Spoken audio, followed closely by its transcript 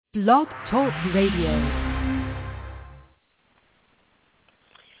Blog Talk Radio.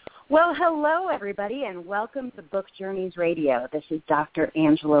 Well, hello, everybody, and welcome to Book Journeys Radio. This is Dr.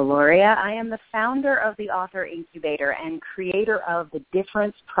 Angela Lauria. I am the founder of the Author Incubator and creator of the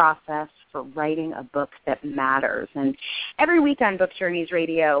difference process for writing a book that matters. And every week on Book Journeys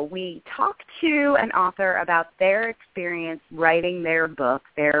Radio, we talk to an author about their experience writing their book,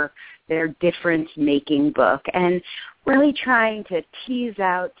 their difference-making book, and really trying to tease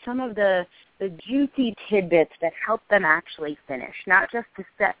out some of the juicy tidbits that help them actually finish, not just to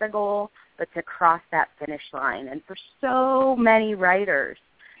set the goal, but to cross that finish line. And for so many writers,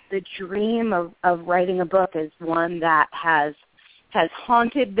 the dream of writing a book is one that has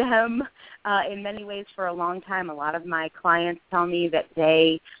haunted them in many ways for a long time. A lot of my clients tell me that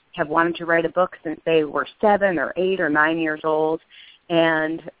they have wanted to write a book since they were 7 or 8 or 9 years old,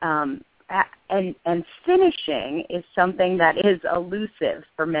 and finishing is something that is elusive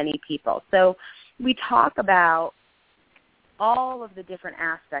for many people. So we talk about all of the different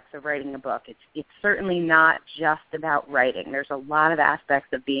aspects of writing a book. It's certainly not just about writing. There's a lot of aspects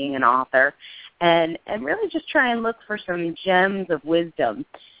of being an author, and really just try and look for some gems of wisdom.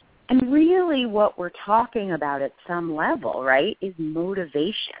 And really what we're talking about at some level, right, is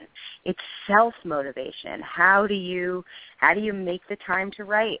motivation. It's self-motivation. How do you make the time to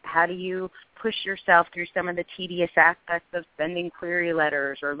write? How do you push yourself through some of the tedious aspects of sending query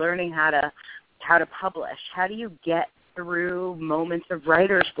letters or learning how to publish? How do you get through moments of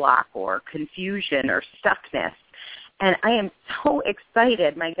writer's block or confusion or stuckness? And I am so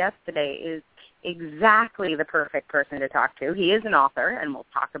excited. My guest today is exactly the perfect person to talk to. He is an author, and we'll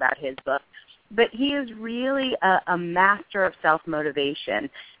talk about his book, but he is really a master of self-motivation.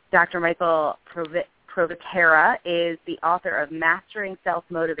 Dr. Michael Provitera is the author of Mastering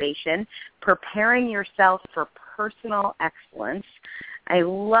Self-Motivation, Preparing Yourself for Personal Excellence. I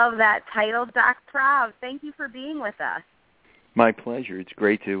love that title, Doc Prov. Thank you for being with us. My pleasure. It's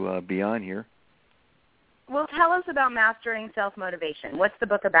great to be on here. Well, tell us about Mastering Self-Motivation. What's the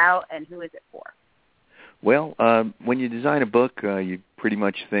book about, and who is it for? Well, when you design a book, you pretty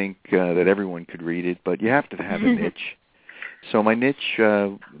much think that everyone could read it, but you have to have a niche. So my niche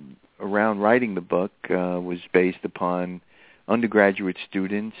around writing the book was based upon undergraduate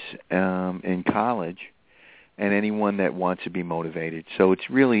students in college and anyone that wants to be motivated. So it's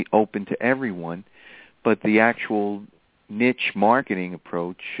really open to everyone, but the actual niche marketing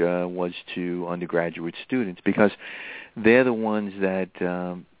approach was to undergraduate students because they're the ones that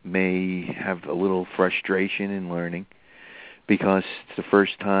may have a little frustration in learning because it's the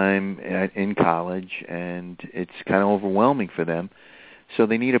first time in college and it's kind of overwhelming for them. So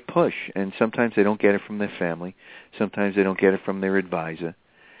they need a push, and sometimes they don't get it from their family. Sometimes they don't get it from their advisor.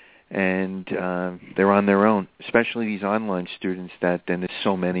 And they're on their own, especially these online students and there's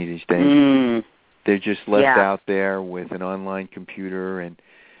so many these days. They're just left out there with an online computer, and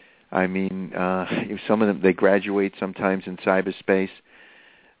I mean, some of them, they graduate sometimes in cyberspace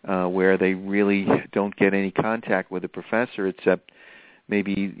where they really don't get any contact with a professor except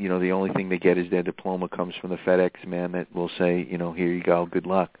maybe, the only thing they get is their diploma comes from the FedEx man that will say, here you go, good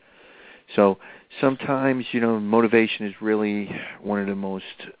luck. So sometimes, motivation is really one of the most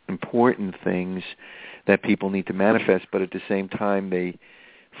important things that people need to manifest, but at the same time they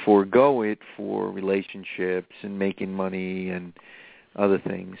forego it for relationships and making money and other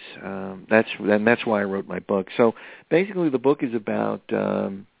things. That's why I wrote my book. So basically the book is about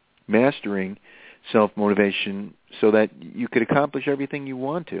mastering self-motivation so that you could accomplish everything you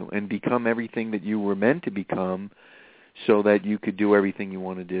want to and become everything that you were meant to become so that you could do everything you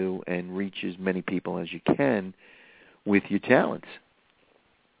want to do and reach as many people as you can with your talents.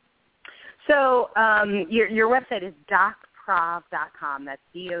 So your website is docprov.com. That's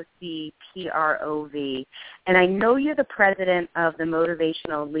DOCPROV. And I know you're the president of the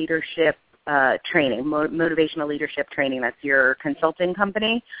Motivational Leadership Training. Motivational Leadership Training. That's your consulting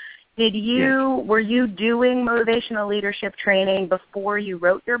company. Were you doing motivational leadership training before you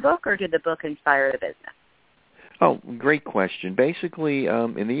wrote your book, or did the book inspire the business? Oh, great question. Basically,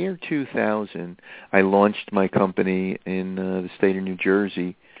 in the year 2000, I launched my company in the state of New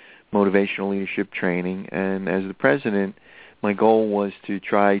Jersey, Motivational Leadership Training, and as the president, my goal was to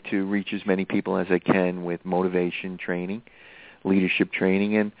try to reach as many people as I can with motivation training, leadership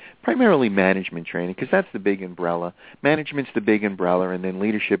training, and primarily management training, because that's the big umbrella. Management's the big umbrella, and then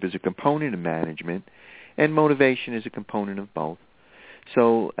leadership is a component of management, and motivation is a component of both.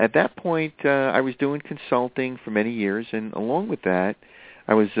 So at that point, I was doing consulting for many years, and along with that,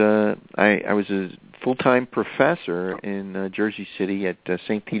 I was a full-time professor in Jersey City at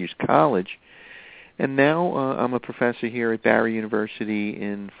St. Peter's College, And now I'm a professor here at Barry University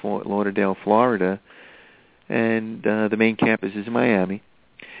in Fort Lauderdale, Florida, and the main campus is in Miami.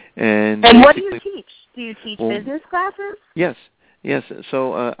 And what do you teach? Do you teach business classes? Yes.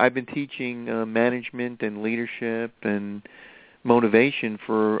 So I've been teaching management and leadership and motivation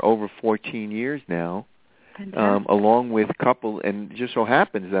for over 14 years now, along with a couple, and it just so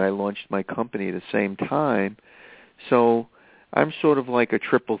happens that I launched my company at the same time. So I'm sort of like a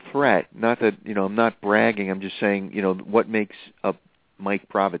triple threat. Not that, I'm not bragging. I'm just saying, what makes up Mike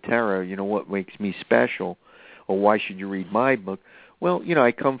Provitera, what makes me special, or why should you read my book? Well,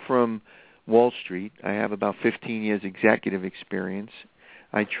 I come from Wall Street. I have about 15 years executive experience.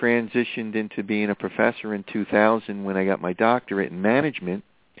 I transitioned into being a professor in 2000 when I got my doctorate in management.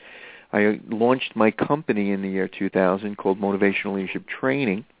 I launched my company in the year 2000 called Motivational Leadership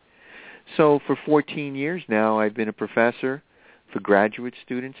Training. So for 14 years now, I've been a professor for graduate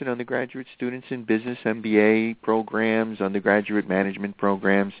students and undergraduate students in business MBA programs, undergraduate management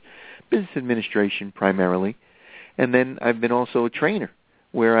programs, business administration primarily. And then I've been also a trainer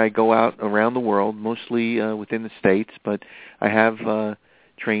where I go out around the world, mostly within the States, but I have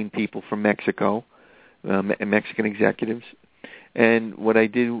trained people from Mexico, Mexican executives. And what I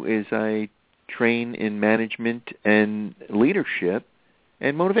do is I train in management and leadership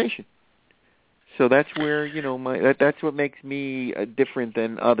and motivation. So that's where, that's what makes me different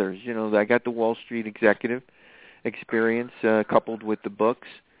than others. I got the Wall Street executive experience coupled with the books,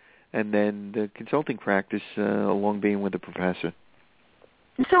 and then the consulting practice along being with a professor.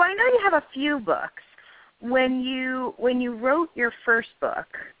 So I know you have a few books. When you wrote your first book,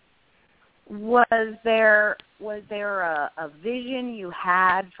 was there a vision you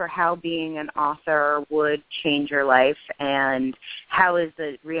had for how being an author would change your life, and how is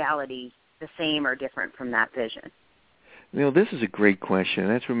the reality the same or different from that vision? This is a great question.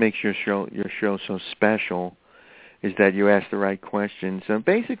 That's what makes your show so special, is that you ask the right questions.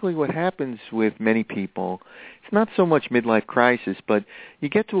 Basically what happens with many people, it's not so much midlife crisis, but you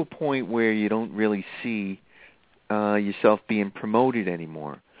get to a point where you don't really see yourself being promoted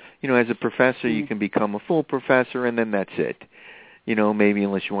anymore. As a professor, you can become a full professor, and then that's it. Maybe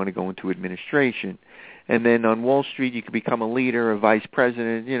unless you want to go into administration. And then on Wall Street, you can become a leader, a vice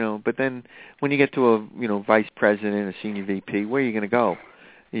president, but then when you get to a vice president, a senior VP, where are you going to go?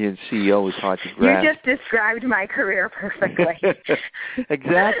 CEO is hard to grasp. You just described my career perfectly.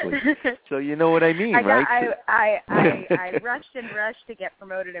 Exactly. So you know what I mean, right? I rushed to get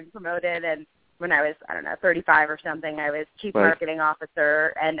promoted, and when I was, 35 or something, I was chief marketing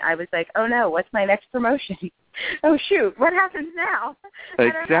officer, and I was like, oh no, what's my next promotion? Oh shoot, what happens now?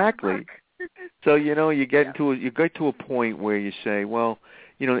 Exactly. So you get to a point where you say, well,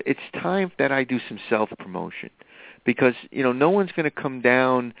 it's time that I do some self-promotion, because no one's going to come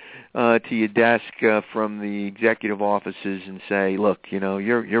down to your desk from the executive offices and say, look,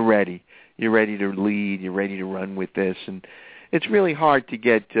 you're ready to lead, you're ready to run with this. And it's really hard to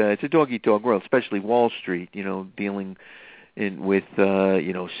get. It's a dog-eat-dog world, especially Wall Street. Dealing with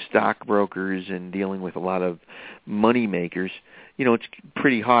stockbrokers and dealing with a lot of money makers. It's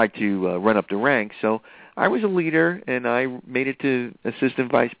pretty hard to run up the ranks. So I was a leader, and I made it to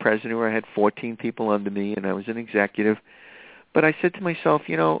assistant vice president, where I had 14 people under me, and I was an executive. But I said to myself,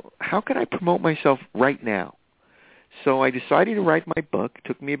 how can I promote myself right now? So I decided to write my book. It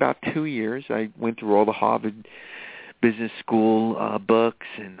took me about 2 years. I went through all the Harvard Business School books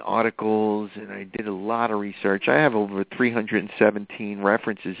and articles, and I did a lot of research. I have over 317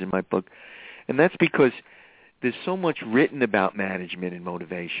 references in my book, and that's because there's so much written about management and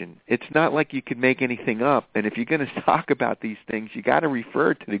motivation. It's not like you could make anything up, and if you're going to talk about these things, you got to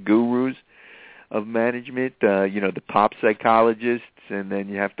refer to the gurus of management, the pop psychologists, and then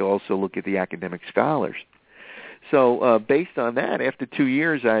you have to also look at the academic scholars. So based on that, after 2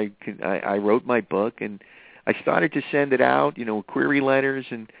 years, I wrote my book, and I started to send it out, query letters,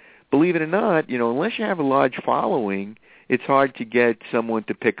 and believe it or not, unless you have a large following, it's hard to get someone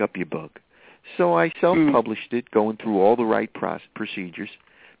to pick up your book. So I self-published it, going through all the right procedures.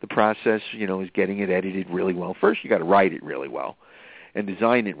 The process, is getting it edited really well. First, you got to write it really well and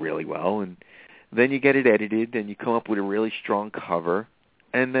design it really well, and then you get it edited, and you come up with a really strong cover,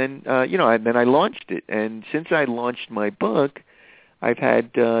 and then, then I launched it. And since I launched my book, I've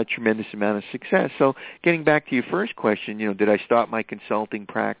had a tremendous amount of success. So getting back to your first question, did I start my consulting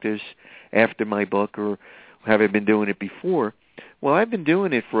practice after my book, or have I been doing it before? Well, I've been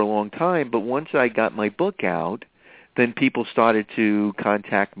doing it for a long time, but once I got my book out, then people started to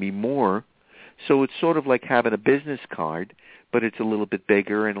contact me more. So it's sort of like having a business card, but it's a little bit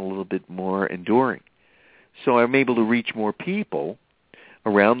bigger and a little bit more enduring. So I'm able to reach more people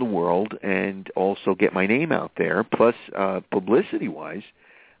around the world and also get my name out there. Plus, publicity-wise,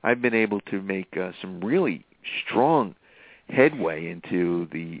 I've been able to make some really strong headway into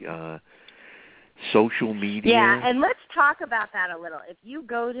the social media. Yeah, and let's talk about that a little. If you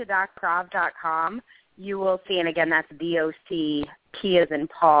go to docprov.com, you will see, and again, that's D-O-C, P as in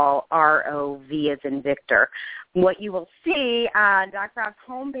Paul, R-O-V as in Victor. What you will see on Doc Prov's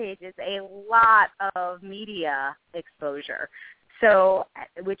homepage is a lot of media exposure. So,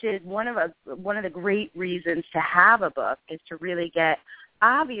 which is one of the great reasons to have a book is to really get,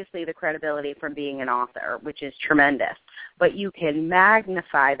 obviously, the credibility from being an author, which is tremendous. But you can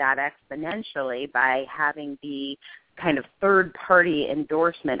magnify that exponentially by having the kind of third-party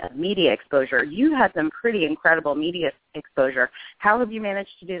endorsement of media exposure. You had some pretty incredible media exposure. How have you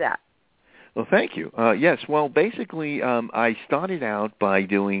managed to do that? Well, thank you. Yes, well, basically, I started out by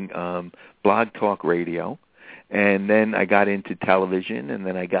doing blog talk radio, and then I got into television, and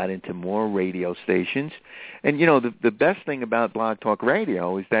then I got into more radio stations. And, you know, the best thing about blog talk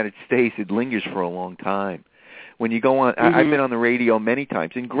radio is that it lingers for a long time. When you go on, I've been on the radio many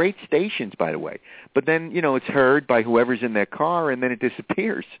times, in great stations, by the way. But then, you know, it's heard by whoever's in their car, and then it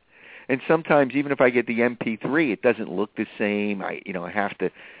disappears. And sometimes, even if I get the MP3, it doesn't look the same. I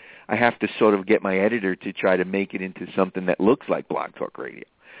have to sort of get my editor to try to make it into something that looks like blog talk radio.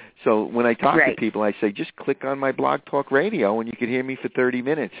 So when I talk to people, I say, just click on my blog talk radio, and you can hear me for 30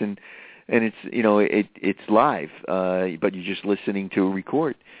 minutes, and it's, you know, it's live, but you're just listening to a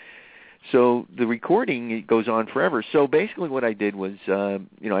record. So the recording, it goes on forever. So basically what I did was,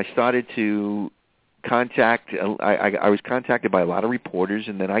 you know, I started to contact, I was contacted by a lot of reporters,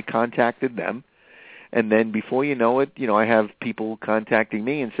 and then I contacted them. And then before you know it, you know, I have people contacting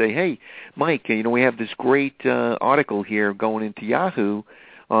me and say, hey, Mike, you know, we have this great article here going into Yahoo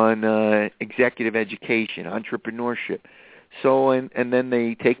on executive education, entrepreneurship. So, and then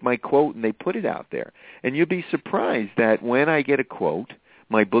they take my quote and they put it out there. And you'll be surprised that when I get a quote,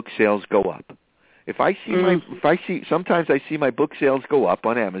 my book sales go up. Sometimes I see my book sales go up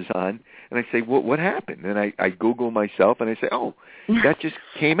on Amazon, and I say, what happened? And I Google myself, and I say, oh, that just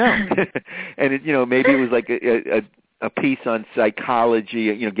came out. And it, you know, maybe it was like a piece on psychology,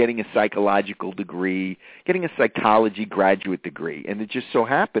 you know, getting a psychological degree, getting a psychology graduate degree, and it just so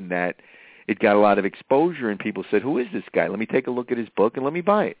happened that it got a lot of exposure, and people said, who is this guy? Let me take a look at his book, and let me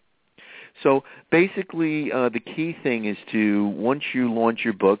buy it. So basically, the key thing is to, once you launch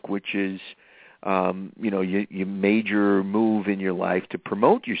your book, which is, you know, your major move in your life to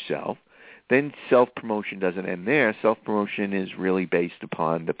promote yourself, then self-promotion doesn't end there. Self-promotion is really based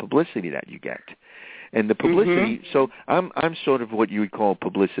upon the publicity that you get. And the publicity, so I'm sort of what you would call a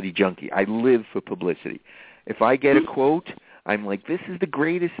publicity junkie. I live for publicity. If I get a quote, I'm like, this is the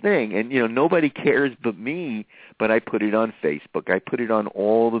greatest thing. And, you know, nobody cares but me, but I put it on Facebook. I put it on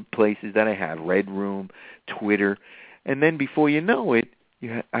all the places that I have, Red Room, Twitter. And then before you know it,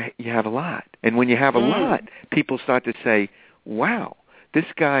 you have a lot. And when you have a lot, people start to say, wow, this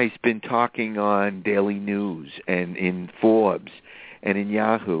guy's been talking on Daily News and in Forbes and in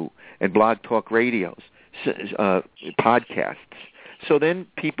Yahoo and Blog Talk Radios, podcasts. So then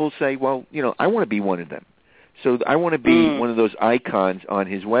people say, well, you know, I want to be one of them. So I want to be one of those icons on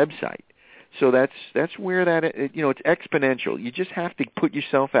his website. So that's where that, you know, it's exponential. You just have to put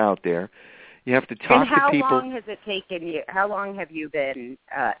yourself out there. You have to talk to people. How long has it taken you? How long have you been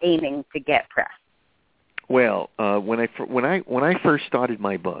aiming to get press? Well, when I first started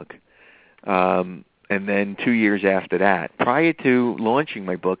my book, and then 2 years after that, prior to launching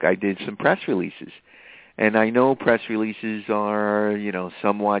my book, I did some press releases. And I know press releases are, you know,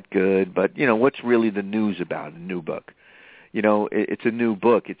 somewhat good, but, you know, what's really the news about a new book? You know, it's a new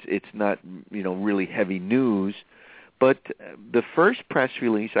book. It's not, you know, really heavy news. But the first press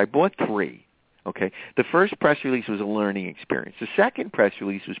release, I bought 3, okay? The first press release was a learning experience. The second press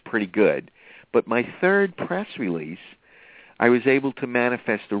release was pretty good. But my third press release, I was able to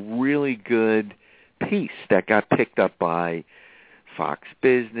manifest a really good piece that got picked up by Fox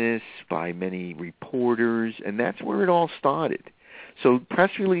Business, by many reporters, and that's where it all started. So press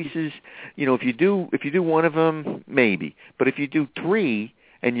releases, you know, if you do one of them, maybe. But if you do 3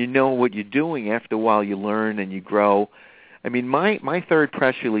 and you know what you're doing, after a while you learn and you grow. I mean, my third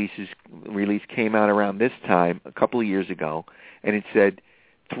press release came out around this time, a couple of years ago, and it said,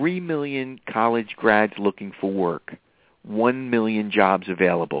 3 million college grads looking for work, 1 million jobs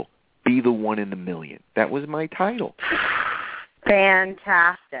available. Be the one in the million. That was my title.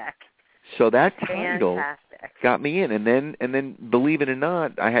 Fantastic. So that title got me in, and then believe it or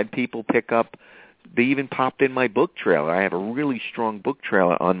not, I had people pick up. They even popped in my book trailer. I have a really strong book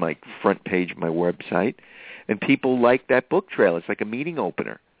trailer on my front page of my website, And people like that book trailer. It's like a meeting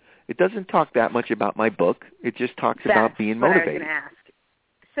opener. It doesn't talk that much about my book. It just talks about being motivated. That's what I was going to ask.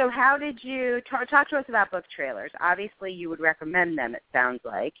 So how did you talk to us about book trailers? Obviously, you would recommend them, it sounds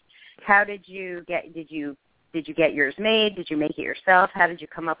like. How did you get did you get yours made? Did you make it yourself? How did you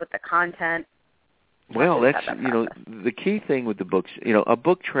come up with the content? Well, that's, the key thing with the books, a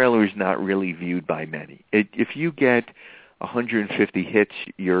book trailer is not really viewed by many. If you get 150 hits,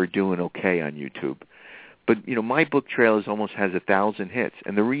 you're doing okay on YouTube. But, my book trailers almost has 1,000 hits.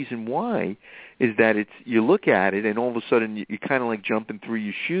 And the reason why is that you look at it and all of a sudden you're kind of like jumping through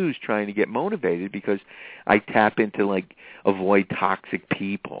your shoes trying to get motivated, because I tap into like avoid toxic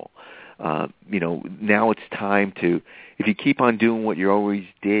people. Now it's time to, if you keep on doing what you always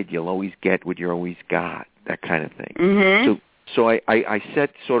did, you'll always get what you always got, that kind of thing. Mm-hmm. So I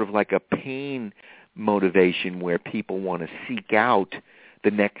set sort of like a pain motivation where people want to seek out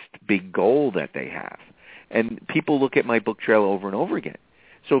the next big goal that they have. And people look at my book trailer over and over again.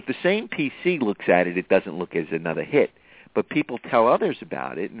 So if the same PC looks at it, it doesn't look as another hit. But people tell others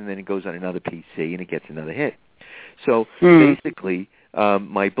about it, and then it goes on another PC, and it gets another hit. So basically,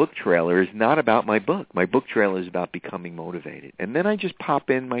 my book trailer is not about my book. My book trailer is about becoming motivated. And then I just pop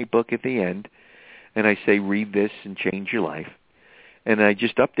in my book at the end, and I say, read this and change your life. And I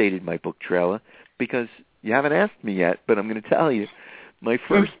just updated my book trailer because you haven't asked me yet, but I'm going to tell you, my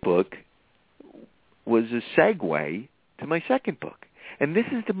first book was a segue to my second book. And this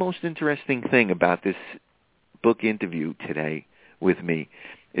is the most interesting thing about this book interview today with me,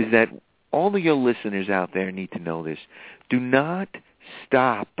 is that all of your listeners out there need to know this. Do not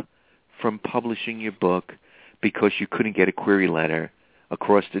stop from publishing your book because you couldn't get a query letter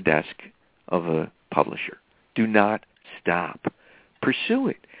across the desk of a publisher. Do not stop. Pursue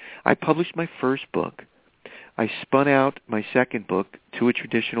it. I published my first book. I spun out my second book to a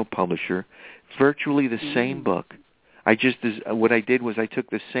traditional publisher, virtually the same book. What I did was I took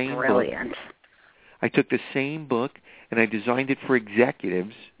the same Brilliant. book. I took the same book and I designed it for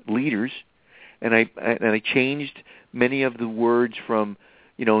executives, leaders, and I changed many of the words from,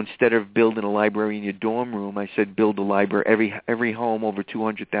 instead of building a library in your dorm room, I said build a library. Every home over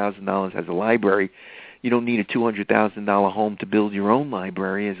 $200,000 has a library. You don't need a $200,000 home to build your own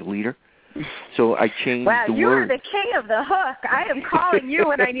library as a leader. So I changed the word. Wow, you are the king of the hook. I am calling you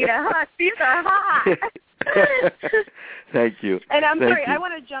when I need a hook. These are hot. Thank you. And I'm sorry, I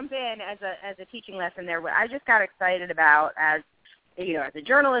want to jump in as a teaching lesson there. What I just got excited about as a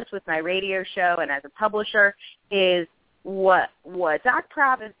journalist with my radio show and as a publisher is what Doc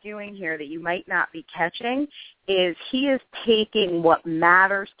Prov is doing here that you might not be catching is he is taking what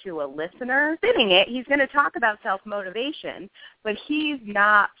matters to a listener, spinning it. He's going to talk about self-motivation, but he's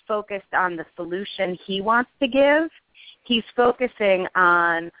not focused on the solution he wants to give. He's focusing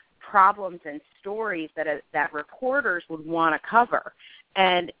on problems and stories that reporters would want to cover.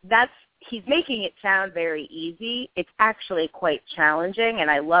 And he's making it sound very easy. It's actually quite challenging, and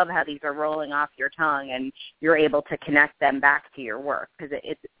I love how these are rolling off your tongue and you're able to connect them back to your work because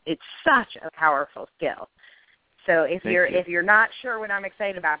it's such a powerful skill. So if you're not sure what I'm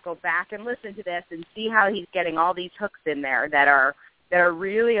excited about, go back and listen to this and see how he's getting all these hooks in there that are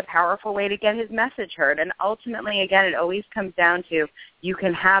really a powerful way to get his message heard. And ultimately, again, it always comes down to you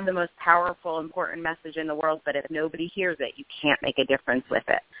can have the most powerful, important message in the world, but if nobody hears it, you can't make a difference with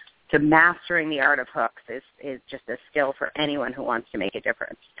it. So mastering the art of hooks is just a skill for anyone who wants to make a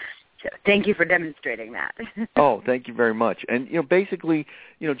difference. So thank you for demonstrating that. Oh, thank you very much. And basically,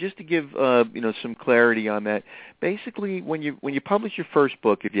 just to give some clarity on that, basically when you publish your first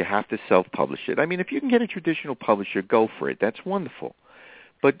book, if you have to self-publish it, I mean, if you can get a traditional publisher, go for it. That's wonderful.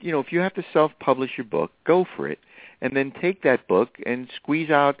 But if you have to self-publish your book, go for it, and then take that book and squeeze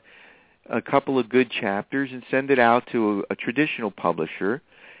out a couple of good chapters and send it out to a traditional publisher,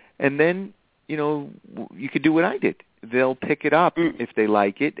 and then you could do what I did. They'll pick it up if they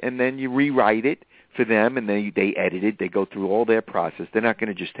like it, and then you rewrite it for them, and they edit it. They go through all their process. They're not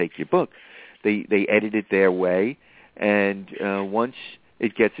going to just take your book. They edit it their way, and once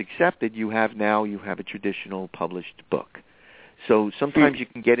it gets accepted, you have a traditional published book. So sometimes you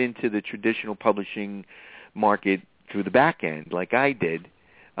can get into the traditional publishing market through the back end, like I did.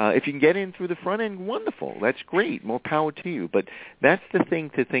 If you can get in through the front end, wonderful. That's great. More power to you. But that's the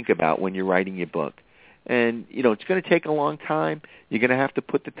thing to think about when you're writing your book. And, it's going to take a long time. You're going to have to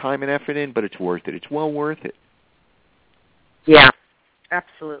put the time and effort in, but it's worth it. It's well worth it. Yeah,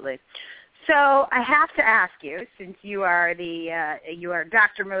 absolutely. So I have to ask you, since you are you are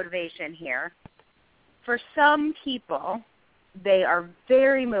Dr. Motivation here, for some people, they are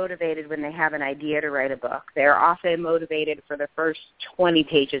very motivated when they have an idea to write a book. They're often motivated for the first 20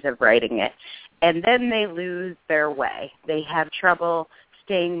 pages of writing it, and then they lose their way. They have trouble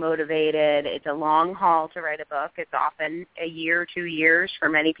staying motivated. It's a long haul to write a book. It's often a year, 2 years, for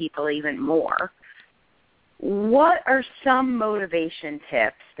many people even more. What are some motivation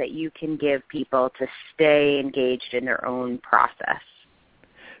tips that you can give people to stay engaged in their own process?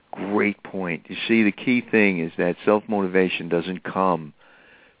 Great point. You see, the key thing is that self-motivation doesn't come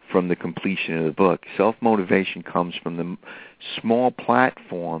from the completion of the book. Self-motivation comes from the small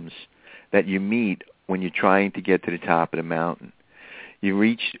platforms that you meet when you're trying to get to the top of the mountain. You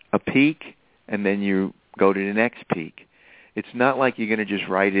reach a peak, and then you go to the next peak. It's not like you're going to just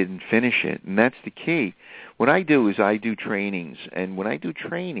write it and finish it, and that's the key. What I do is I do trainings, and when I do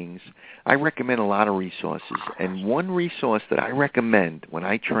trainings, I recommend a lot of resources. And one resource that I recommend when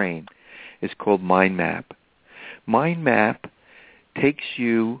I train is called Mind Map. Mind Map takes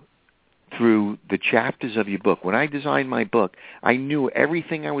you through the chapters of your book. When I designed my book, I knew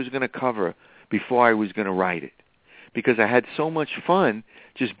everything I was going to cover before I was going to write it, because I had so much fun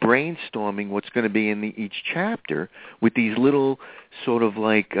just brainstorming what's going to be in each chapter with these little sort of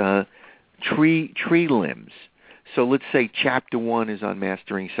like tree limbs. So let's say chapter 1 is on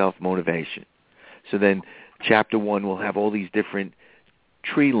mastering self-motivation. So then chapter 1 will have all these different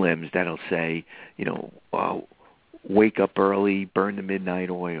tree limbs that'll say, wake up early, burn the midnight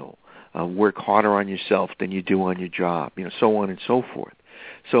oil, work harder on yourself than you do on your job, so on and so forth.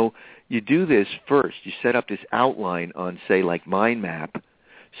 So you do this first. You set up this outline on, say, like Mind Map,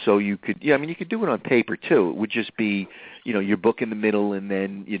 so you could, you could do it on paper too. It would just be, your book in the middle, and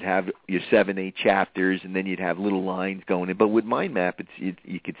then you'd have your 7-8 chapters, and then you'd have little lines going in. But with Mind Map,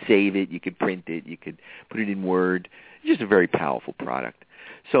 you could save it, you could print it, you could put it in Word. It's just a very powerful product.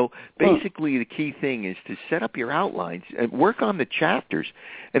 So basically the key thing is to set up your outlines and work on the chapters.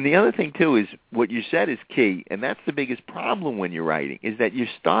 And the other thing, too, is what you said is key, and that's the biggest problem when you're writing, is that you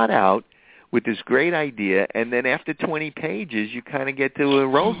start out with this great idea, and then after 20 pages, you kind of get to a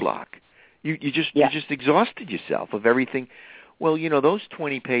roadblock. You just exhausted yourself of everything. Well, those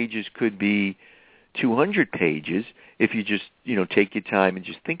 20 pages could be 200 pages if you just, take your time and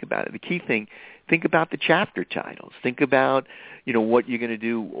just think about it. The key thing, think about the chapter titles. Think about, what you're going to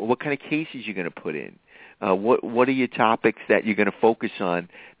do, what kind of cases you're going to put in. What are your topics that you're going to focus on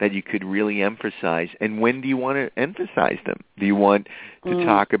that you could really emphasize, and when do you want to emphasize them? Do you want to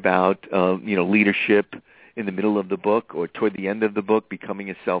talk about, leadership in the middle of the book or toward the end of the book, becoming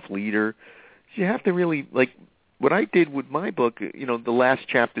a self-leader? So you have to really, like what I did with my book, the last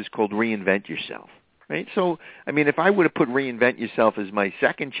chapter is called Reinvent Yourself, right? So, if I would have put Reinvent Yourself as my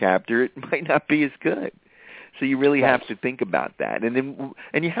second chapter, it might not be as good. So you really have to think about that, and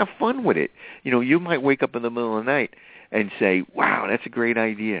you have fun with it. You might wake up in the middle of the night and say, "Wow, that's a great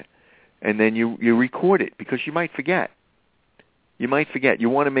idea," and then you record it because you might forget. You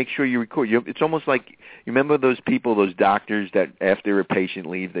want to make sure you record. It's almost like, you remember those people, those doctors that after a patient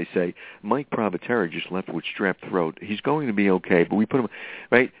leaves, they say, "Mike Provitera just left with strep throat. He's going to be okay, but we put him,"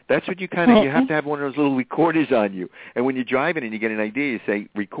 right? That's what you have to have one of those little recorders on you. And when you're driving and you get an idea, you say,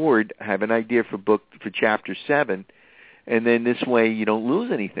 record, have an idea for chapter 7, and then this way you don't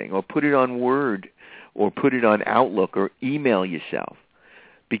lose anything. Or put it on Word, or put it on Outlook, or email yourself.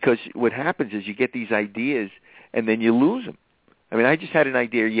 Because what happens is you get these ideas, and then you lose them. I just had an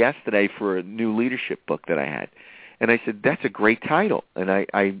idea yesterday for a new leadership book that I had, and I said, that's a great title, and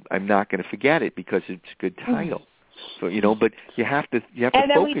I'm not going to forget it because it's a good title. So, but you have to focus on it.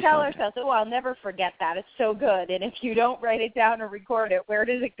 And then we tell ourselves, I'll never forget that. It's so good. And if you don't write it down or record it, where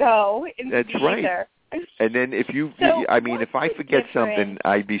does it go? That's right. And then if if I forget something,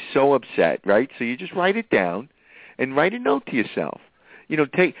 I'd be so upset, right? So you just write it down and write a note to yourself.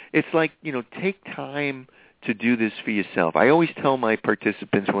 Take time to do this for yourself. I always tell my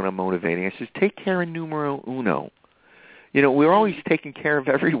participants when I'm motivating, I says, take care of numero uno. We're always taking care of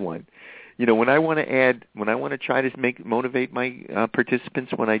everyone. When I want to try to motivate my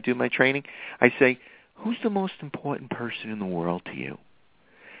participants when I do my training, I say, who's the most important person in the world to you?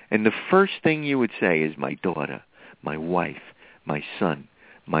 And the first thing you would say is my daughter, my wife, my son,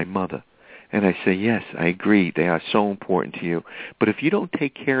 my mother. And I say, yes, I agree. They are so important to you. But if you don't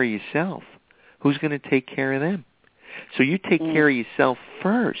take care of yourself, who's going to take care of them? So you take care of yourself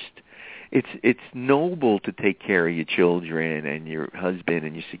first. It's noble to take care of your children and your husband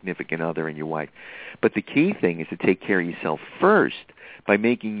and your significant other and your wife. But the key thing is to take care of yourself first by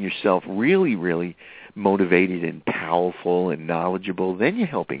making yourself really, really motivated and powerful and knowledgeable. Then you're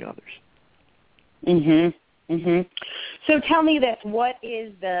helping others. So tell me this. What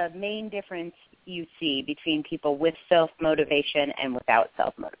is the main difference you see between people with self-motivation and without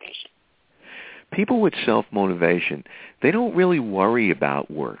self-motivation? People with self-motivation, they don't really worry about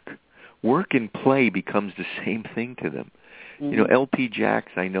work. Work and play becomes the same thing to them. Mm-hmm. You know, L.P.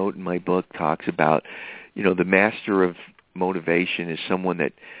 Jacks, I note in my book, talks about, you know, the master of motivation is someone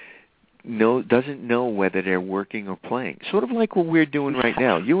that doesn't know whether they're working or playing. Sort of like what we're doing right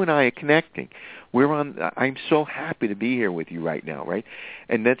now. You and I are connecting. I'm so happy to be here with you right now, right?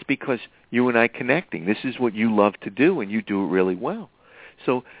 And that's because you and I are connecting. This is what you love to do, and you do it really well.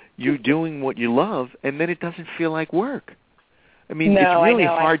 So you're doing what you love, and then it doesn't feel like work. I mean, it's really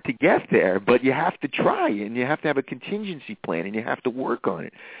hard to get there, but you have to try, and you have to have a contingency plan, and you have to work on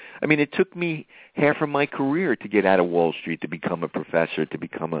it. I mean, it took me half of my career to get out of Wall Street, to become a professor, to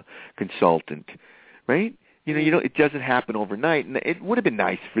become a consultant, right? You know, it doesn't happen overnight, and it would have been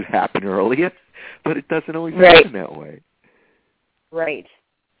nice if it happened earlier, but it doesn't always happen that way. Right.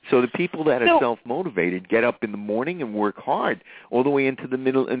 So the people that are self-motivated get up in the morning and work hard all the way into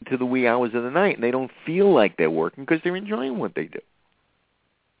the wee hours of the night, and they don't feel like they're working because they're enjoying what they do.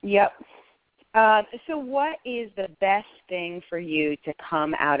 Yep. So what is the best thing for you to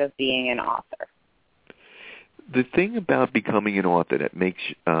come out of being an author? The thing about becoming an author that makes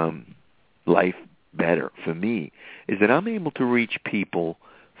life better for me is that I'm able to reach people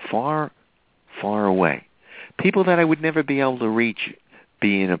far, far away, people that I would never be able to reach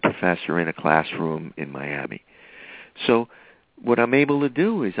being a professor in a classroom in Miami. So what I'm able to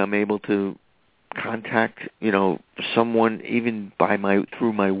do is I'm able to contact, you know, someone even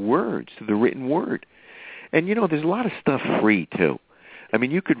through my words, through the written word. And, you know, there's a lot of stuff free, too. I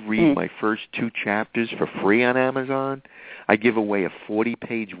mean, you could read my first 2 chapters for free on Amazon. I give away a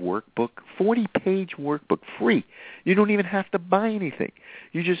 40-page workbook, free. You don't even have to buy anything.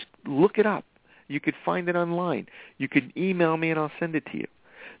 You just look it up. You could find it online. You could email me and I'll send it to you.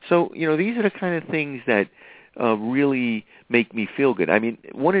 So, you know, these are the kind of things that really make me feel good. I mean,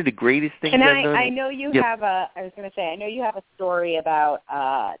 one of the greatest things I've done... I know you have I know you have a story about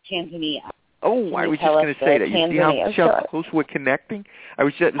Tanzania. Oh, I was just going to say that. You see how close we're connecting?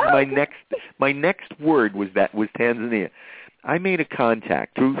 My next word was Tanzania. I made a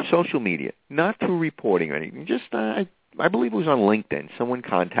contact through social media, not through reporting or anything. Just, I believe it was on LinkedIn. Someone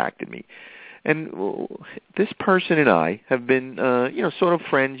contacted me. And this person and I have been, sort of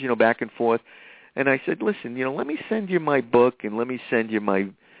friends, back and forth. And I said, listen, let me send you my book and let me send you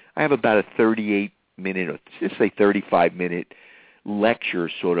I have about a 38-minute, or just say 35-minute lecture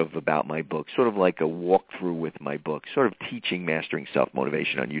sort of about my book, sort of like a walkthrough with my book, sort of teaching Mastering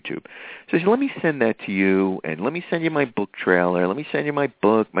Self-Motivation on YouTube. So I said, let me send that to you, and let me send you my book trailer, let me send you my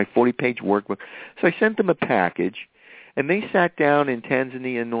book, my 40-page workbook. So I sent them a package. And they sat down in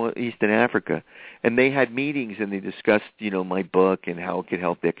Tanzania, Northeastern Africa, and they had meetings and they discussed, my book and how it could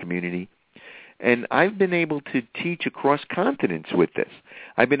help their community. And I've been able to teach across continents with this.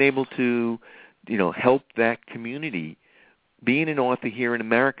 I've been able to, help that community. Being an author here in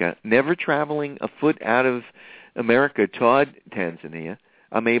America, never traveling a foot out of America toward Tanzania,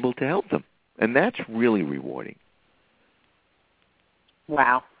 I'm able to help them. And that's really rewarding.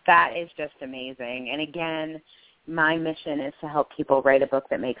 Wow, that is just amazing. And again, my mission is to help people write a book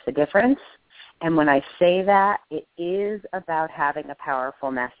that makes a difference. And when I say that, it is about having a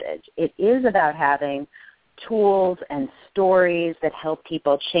powerful message. It is about having tools and stories that help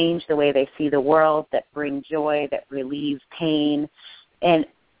people change the way they see the world, that bring joy, that relieve pain. And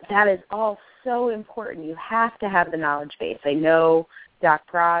that is all so important. You have to have the knowledge base. I know, Doc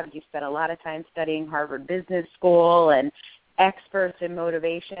Prov, you spent a lot of time studying Harvard Business School and experts in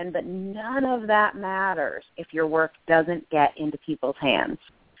motivation, but none of that matters if your work doesn't get into people's hands.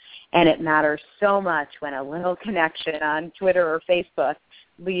 And it matters so much when a little connection on Twitter or Facebook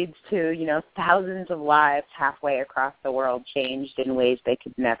leads to, thousands of lives halfway across the world changed in ways they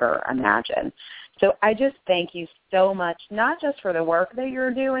could never imagine. So I just thank you so much, not just for the work that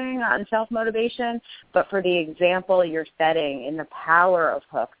you're doing on self-motivation, but for the example you're setting in the power of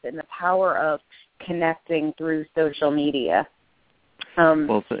hooks and the power of connecting through social media.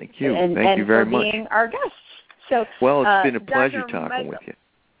 Well, thank you. Thank you very much. And for being our guest. So, it's been a pleasure talking with you.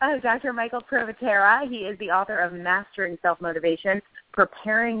 Dr. Michael Provitera, he is the author of Mastering Self-Motivation,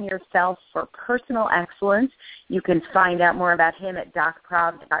 Preparing Yourself for Personal Excellence. You can find out more about him at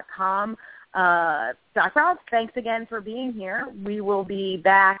docprov.com. Doc Prov, thanks again for being here. We will be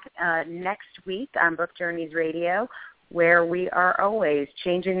back next week on Book Journeys Radio, where we are always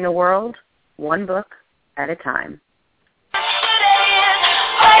changing the world one book at a time.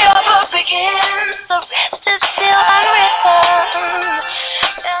 Where your book begins, the rest is still unwritten.